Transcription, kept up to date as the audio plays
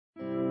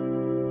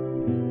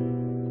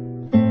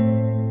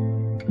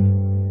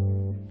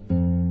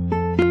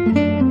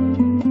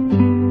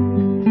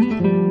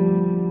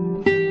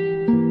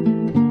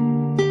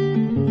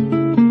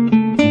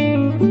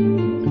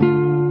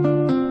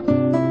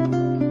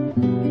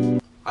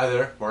Hi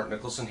there, Mark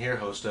Nicholson here,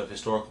 host of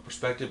Historical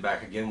Perspective,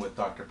 back again with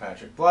Dr.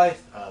 Patrick Blythe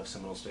of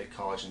Seminole State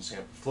College in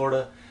Sanford,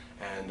 Florida,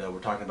 and we're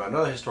talking about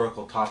another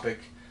historical topic.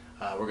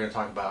 We're going to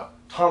talk about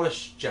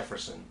Thomas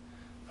Jefferson,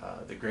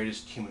 the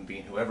greatest human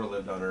being who ever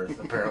lived on Earth,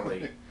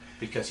 apparently,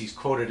 because he's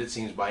quoted, it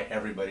seems, by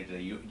everybody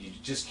today. You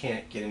just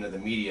can't get into the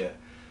media,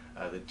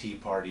 the Tea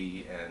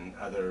Party and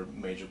other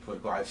major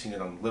political, I've seen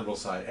it on the liberal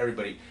side,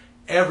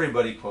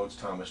 everybody quotes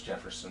Thomas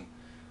Jefferson.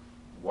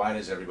 Why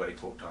does everybody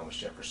quote Thomas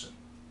Jefferson?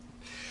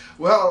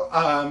 Well,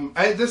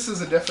 this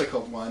is a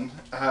difficult one,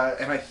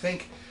 and I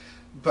think,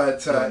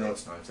 but... no,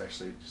 it's not. It's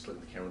actually just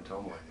letting the camera tell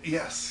them why.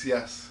 Yes,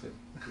 yes.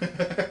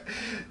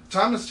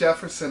 Thomas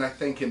Jefferson, I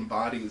think,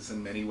 embodies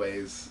in many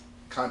ways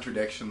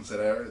contradictions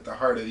that are at the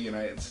heart of the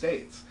United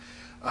States.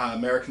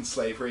 American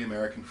slavery,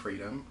 American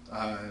freedom,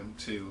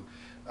 to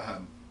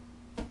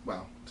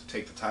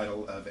take the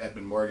title of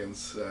Edmund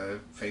Morgan's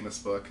famous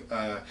book,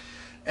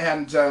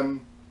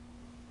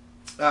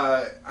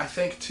 I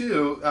think,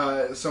 too,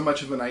 so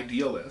much of an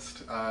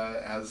idealist,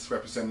 as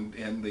represented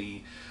in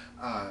the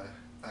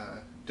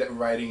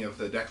writing of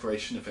the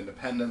Declaration of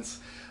Independence,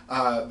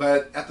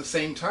 but at the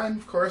same time,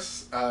 of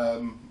course,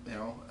 a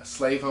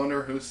slave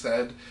owner who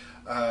said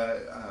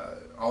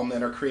all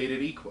men are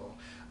created equal,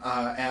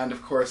 and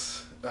of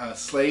course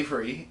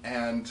slavery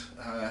and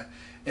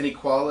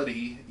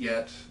inequality,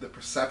 yet the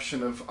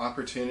perception of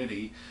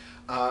opportunity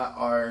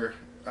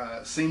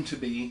seem to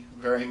be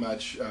very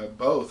much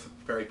both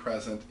very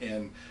present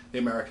in the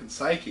American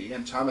psyche,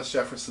 and Thomas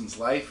Jefferson's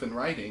life and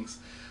writings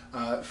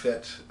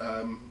fit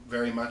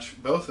very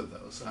much both of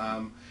those.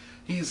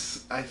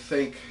 He's, I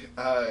think,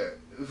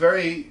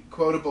 very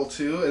quotable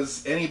too,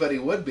 as anybody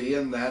would be,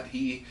 in that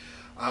he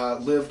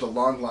lived a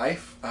long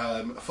life,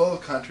 full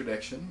of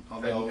contradiction,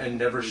 although and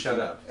never shut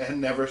up. And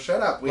never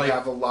shut up. We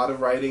have a lot of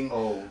writing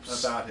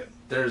about him.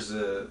 There's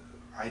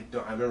I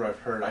remember I've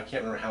heard, I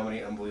can't remember how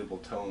many unbelievable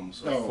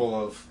tomes are full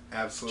of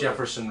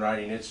Jefferson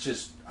writing. It's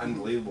just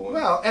unbelievable.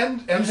 Well,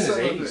 and he was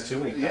in his 80s too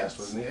when he passed,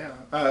 wasn't he?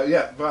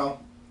 Yeah.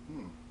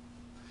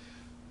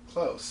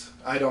 Close.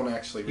 I don't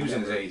actually remember. He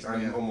was in his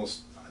 80s.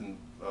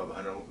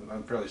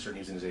 I'm fairly certain he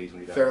was in his 80s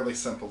when he died. Fairly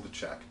simple to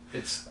check.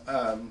 It's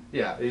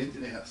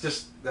yes.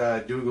 Just do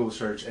a Google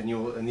search and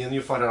then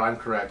you'll find out I'm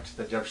correct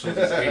that Jefferson was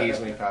in his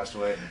 80s when he passed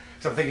away.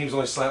 So I'm thinking he was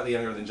only slightly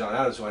younger than John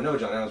Adams, who I know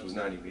John Adams was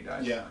 90 when he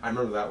died. Yeah. I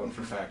remember that one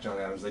for a fact. John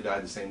Adams, they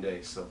died the same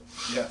day. So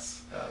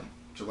yes.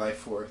 July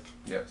 4th.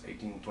 Yeah,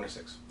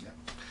 1826. Yeah.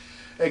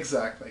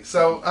 Exactly.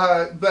 So,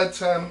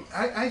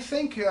 I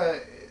think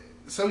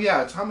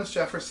Thomas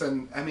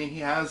Jefferson. I mean, he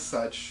has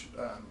such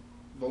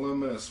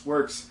voluminous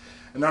works.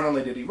 And not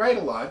only did he write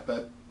a lot,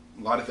 but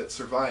a lot of it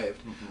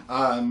survived.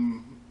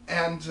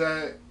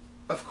 Mm-hmm.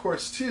 Of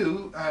course,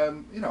 too,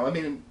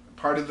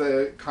 part of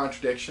the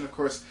contradiction, of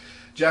course,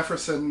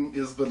 Jefferson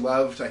is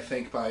beloved, I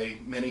think, by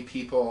many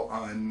people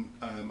on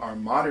our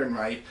modern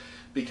right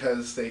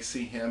because they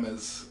see him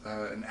as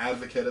an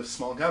advocate of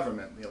small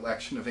government. The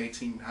election of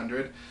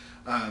 1800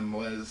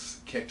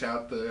 was kicked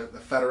out the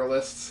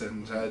Federalists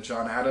and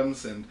John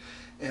Adams and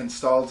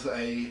installed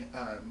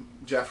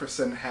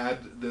Jefferson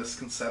had this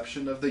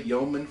conception of the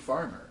yeoman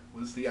farmer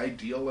was the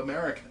ideal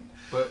American.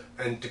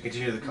 And to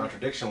continue the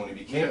contradiction, when he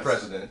became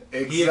president,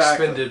 exactly. He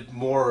expended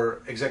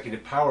more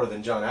executive power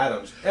than John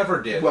Adams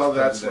ever did. Well,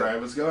 that's where I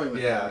was going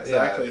with that.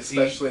 Exactly,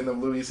 especially in the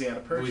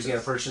Louisiana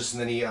Purchase.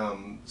 And then he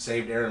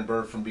saved Aaron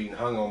Burr from being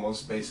hung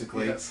almost,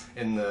 basically,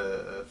 in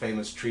the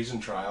famous treason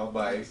trial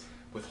by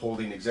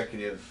withholding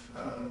executive,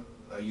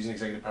 using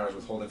executive powers to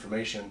withhold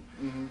information.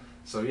 Mm-hmm.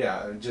 So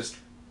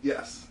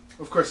Yes.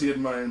 Of course, he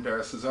didn't want to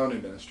embarrass his own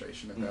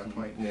administration at that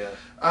point. Yeah.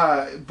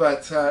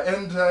 But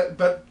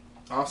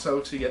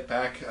also to get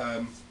back,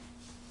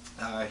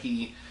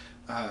 he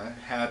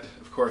had,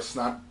 of course,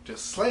 not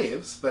just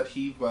slaves, but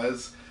he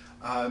was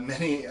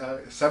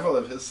several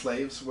of his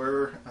slaves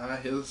were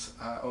his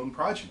own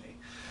progeny.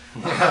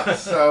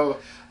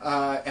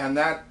 And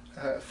that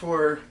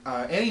for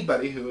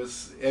anybody who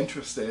is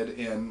interested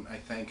in, I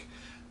think,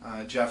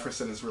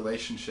 Jefferson's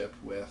relationship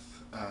with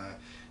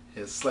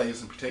his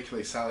slaves, and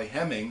particularly Sally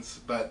Hemings,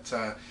 but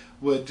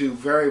would do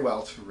very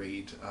well to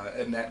read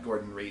Annette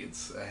Gordon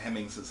Reed's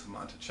Hemings is a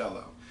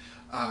Monticello,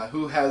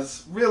 who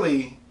has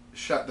really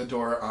shut the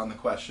door on the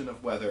question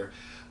of whether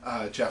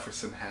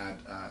Jefferson had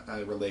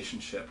a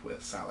relationship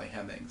with Sally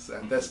Hemings.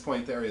 At this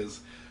point, there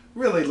is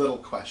really little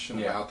question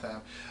about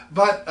that.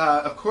 But,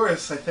 of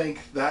course, I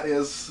think that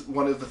is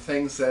one of the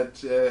things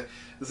that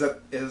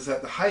is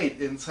at the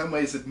height, in some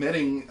ways,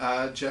 admitting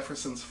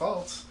Jefferson's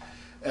faults,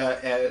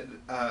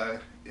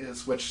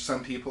 which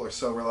some people are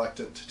so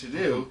reluctant to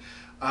do,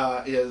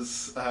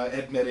 is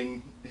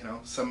admitting,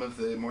 some of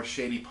the more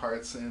shady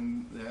parts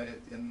in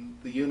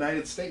the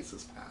United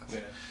States' past,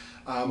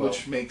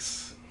 which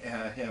makes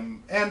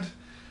him. And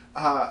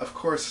of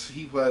course,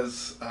 he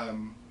was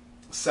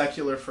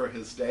secular for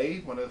his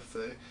day. One of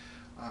the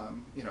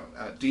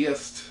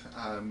deist,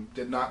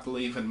 did not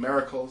believe in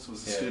miracles,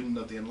 was a student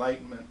of the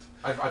Enlightenment.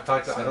 I've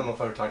talked. I don't know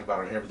if I ever talked about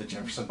it on here, but the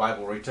Jefferson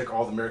Bible, where he took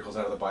all the miracles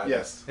out of the Bible.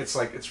 Yes,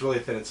 it's really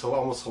thin. It's so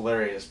almost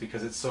hilarious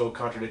because it's so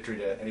contradictory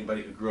to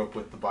anybody who grew up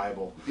with the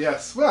Bible.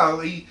 Yes, well,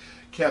 he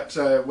kept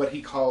what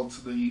he called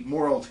the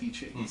moral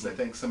teachings. I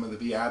think some of the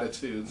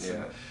Beatitudes,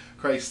 and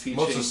Christ's teachings.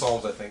 Most of the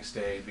Psalms, I think,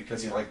 stayed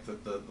because he liked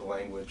the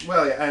language.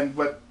 Well, yeah, and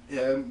what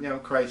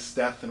Christ's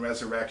death and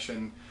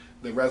resurrection.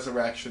 The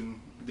resurrection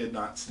did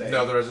not stay. No,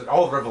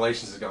 all the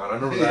Revelations is gone. I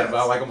remember that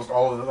about like almost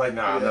all of it. Like,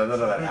 none of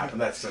that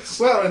happened. That's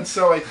well, and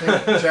so I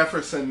think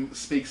Jefferson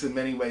speaks in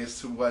many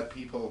ways to what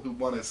people who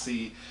want to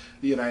see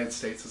the United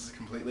States as a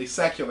completely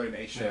secular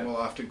nation will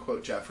often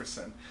quote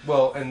Jefferson.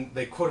 Well, and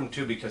they quote him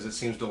too because it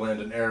seems to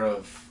lend an air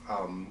of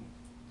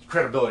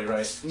credibility,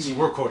 right? See,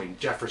 we're quoting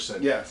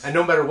Jefferson. Yes. And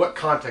no matter what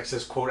context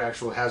this quote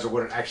actually has or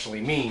what it actually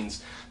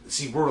means,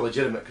 see, we're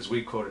legitimate because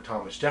we quoted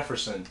Thomas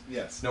Jefferson.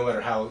 Yes. No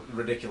matter how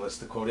ridiculous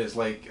the quote is,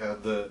 like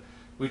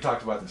we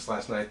talked about this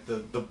last night.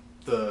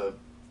 The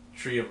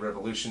tree of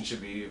revolution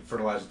should be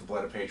fertilized with the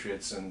blood of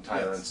patriots and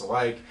tyrants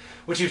alike,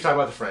 which he was talking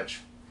about the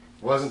French.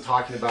 Wasn't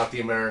talking about the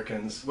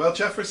Americans. Well,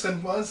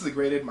 Jefferson was the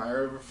great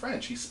admirer of the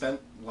French. He spent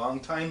a long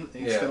time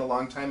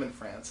in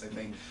France. I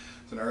think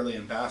was an early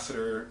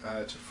ambassador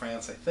to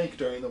France. I think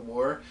during the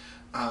war.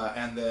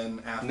 And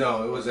then after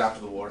no, it was after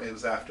the war. It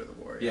was after the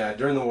war. Yeah,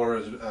 during the war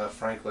it was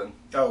Franklin.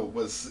 Oh,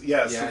 was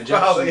yes. Yeah,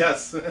 Jefferson,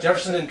 yes.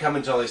 Jefferson didn't come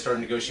until they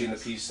started negotiating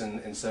the peace in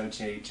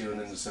 1782 and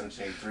then in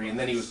 1783, and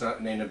then he was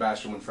not named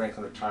ambassador when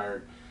Franklin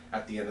retired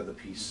at the end of the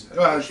peace.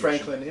 Well, and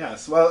Franklin,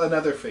 yes. Well,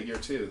 another figure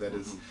too that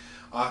is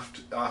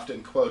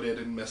often quoted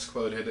and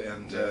misquoted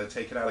and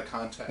taken out of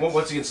context. Well,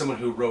 once again, someone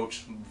who wrote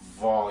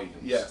volumes.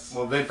 Yes.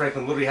 Well, Ben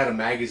Franklin literally had a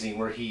magazine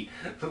where he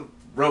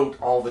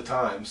wrote all the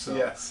time. So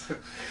yes.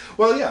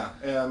 Well,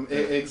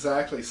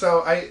 exactly.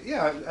 So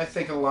I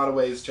think in a lot of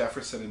ways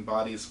Jefferson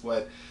embodies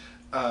what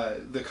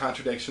the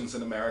contradictions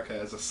in America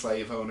as a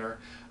slave owner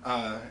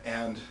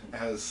and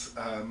as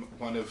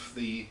one of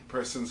the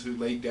persons who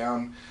laid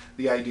down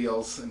the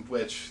ideals in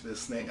which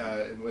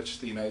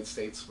the United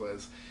States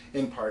was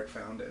in part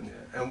founded.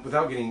 Yeah. And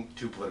without getting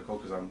too political,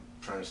 because I'm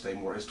trying to stay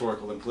more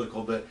historical than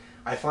political, but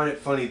I find it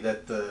funny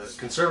that the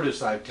conservative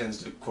side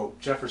tends to quote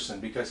Jefferson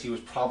because he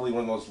was probably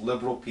one of the most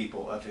liberal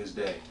people of his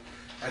day.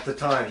 At the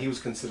time, he was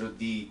considered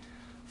the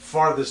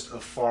farthest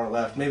of far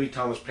left. Maybe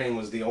Thomas Paine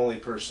was the only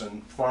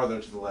person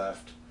farther to the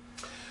left.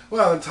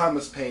 Well, and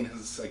Thomas Paine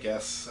has, I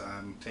guess,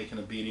 taken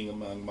a beating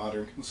among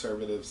modern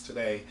conservatives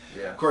today.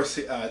 Yeah. Of course,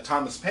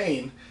 Thomas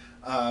Paine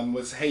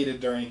was hated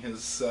during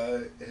his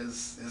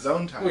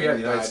own time. Well, yeah, the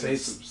United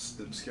States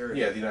obscurity.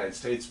 Yeah, the United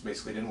States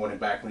basically didn't want him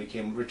back when he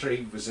came.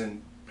 He was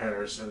in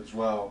Paris as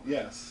well.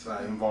 Yes.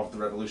 Involved the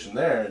revolution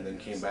there, and then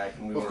came back.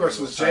 And of course,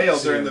 was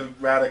jailed during the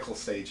radical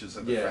stages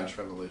of the French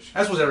Revolution.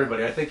 As was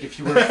everybody. I think if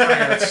you were in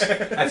France,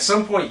 at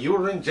some point you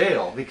were in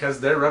jail because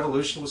their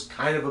revolution was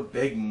kind of a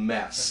big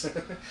mess.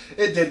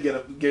 It did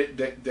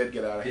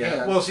get out of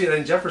hand. Well, see,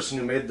 and Jefferson,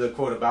 who made the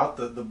quote about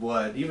the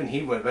blood, even he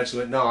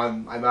eventually went, "No,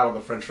 I'm out of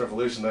the French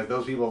Revolution." Like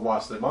those people have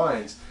lost their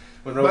minds.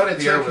 But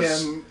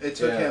it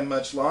took him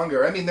much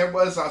longer. I mean, there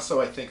was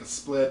also, I think, a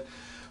split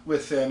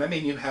within. I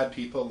mean, you had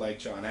people like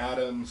John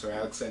Adams or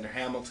Alexander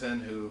Hamilton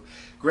who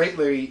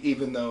greatly,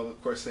 even though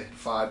of course they had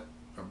fought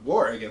a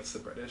war against the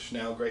British,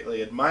 now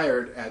greatly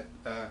admired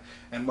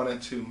and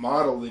wanted to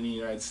model in the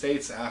United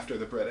States after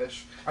the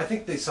British. I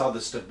think they saw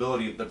the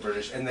stability of the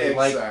British, and they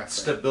liked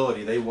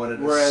stability. They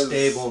wanted a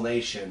stable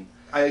nation.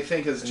 I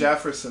think as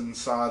Jefferson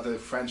saw the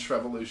French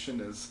Revolution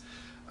as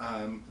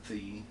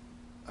the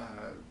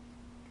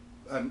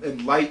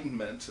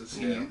Enlightenment, as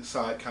he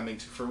saw it coming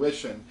to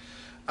fruition.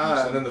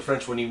 And then the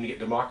French wouldn't even get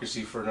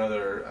democracy for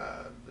another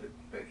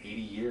 80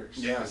 years.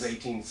 Yes.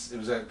 It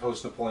was at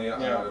post-Napoleon,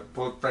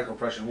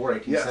 Franco-Prussian War,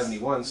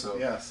 1871. Yes. So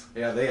yes.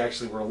 Yeah, they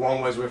actually were a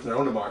long ways away from their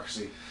own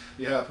democracy.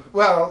 Yeah.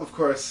 Well, of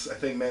course, I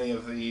think many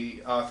of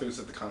the authors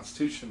of the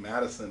Constitution,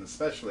 Madison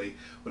especially,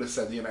 would have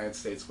said the United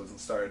States wasn't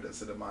started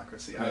as a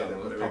democracy either,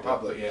 but a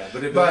republic. Yeah,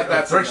 but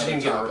that's the French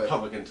didn't get a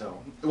republic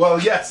until.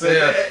 Well, yes,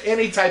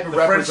 any type of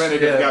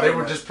representative government. They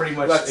were just pretty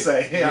much, let's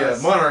say,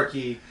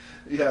 monarchy.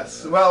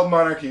 Yes. Well,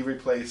 monarchy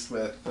replaced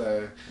with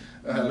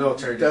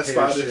military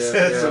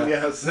despotism.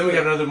 Yes. And then we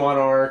got another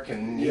monarch,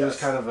 and he was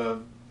kind of a.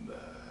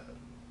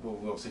 Well,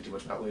 we won't say too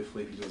much about Louis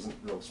Philippe. He wasn't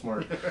real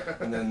smart.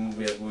 And then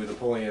we had Louis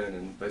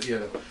Napoleon,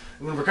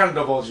 we're kind of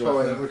divulging.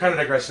 We're kind of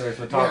digressing away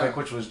from the topic,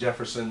 which was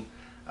Jefferson,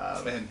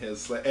 and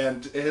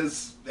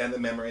the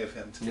memory of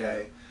him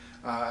today,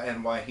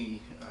 and why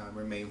he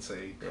remains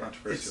a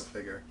controversial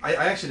figure. I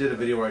actually did a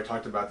video where I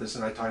talked about this,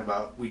 and I talked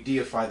about we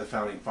deify the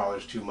founding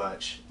fathers too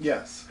much.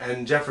 Yes.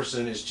 And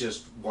Jefferson is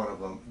just one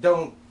of them.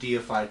 Don't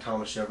deify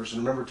Thomas Jefferson.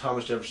 Remember,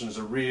 Thomas Jefferson is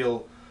a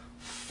real,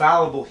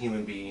 fallible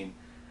human being,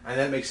 and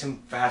that makes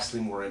him vastly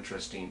more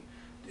interesting.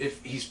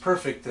 If he's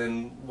perfect,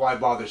 then why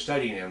bother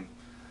studying him?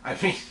 I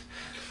mean...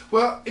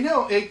 Well,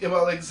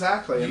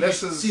 exactly. And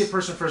this is see a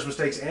person for his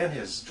mistakes and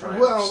his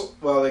triumphs.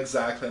 Well,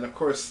 exactly. And of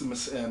course,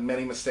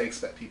 many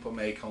mistakes that people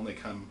make only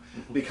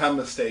become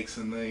mistakes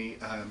in the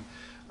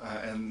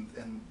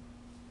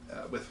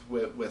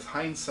with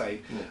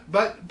hindsight.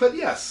 Yeah. But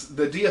yes,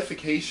 the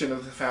deification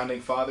of the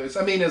founding fathers,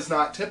 I mean, is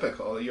not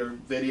typical. Your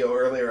video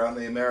earlier on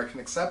the American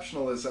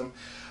exceptionalism,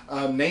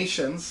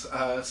 nations,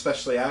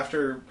 especially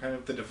after kind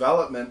of the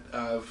development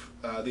of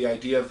the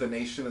idea of the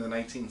nation in the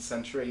 19th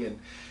century and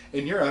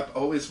in Europe,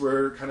 always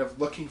were kind of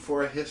looking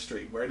for a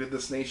history. Where did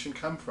this nation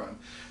come from?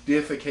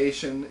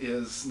 Deification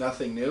is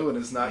nothing new and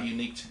is not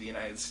unique to the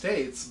United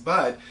States,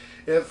 but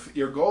if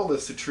your goal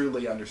is to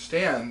truly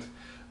understand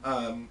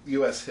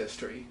U.S.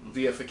 history,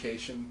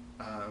 deification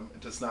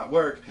does not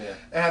work. Yeah.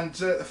 And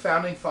the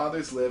founding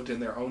fathers lived in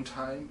their own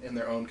time, in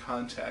their own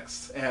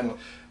context. And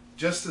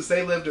just as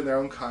they lived in their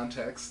own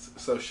context,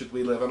 so should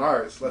we live in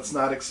ours. Let's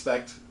not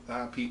expect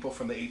people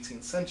from the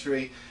 18th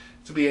century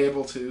to be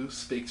able to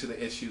speak to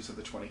the issues of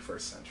the 21st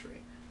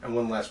century. And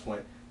one last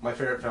point. My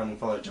favorite founding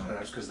father is John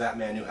Adams, because that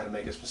man knew how to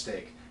make his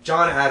mistake.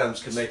 John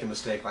Adams could make a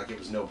mistake like it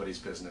was nobody's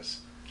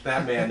business.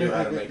 That man knew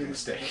how to make a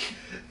mistake.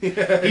 He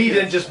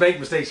didn't just make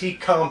mistakes, he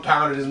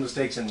compounded his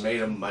mistakes and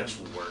made them much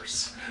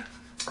worse.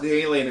 The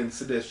Alien and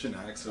Sedition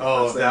Acts.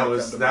 That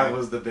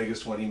was the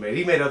biggest one he made.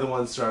 He made other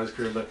ones throughout his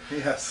career, but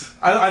yes,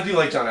 I do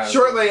like John Adams.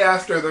 Shortly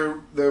after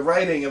the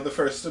writing of the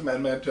First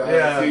Amendment,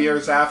 a few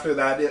years after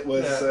that, it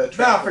was. Forget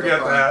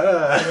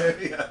that.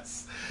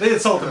 Yes, they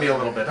insulted me a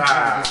little bit.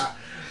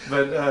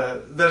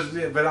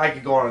 But I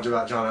could go on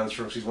about John Adams.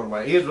 He really is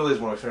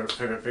one of my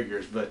favorite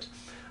figures. But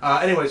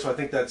anyway, so I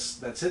think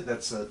that's it.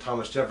 That's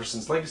Thomas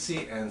Jefferson's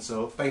legacy. And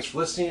so thanks for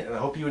listening, and I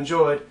hope you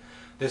enjoyed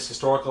this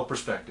historical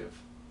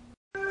perspective.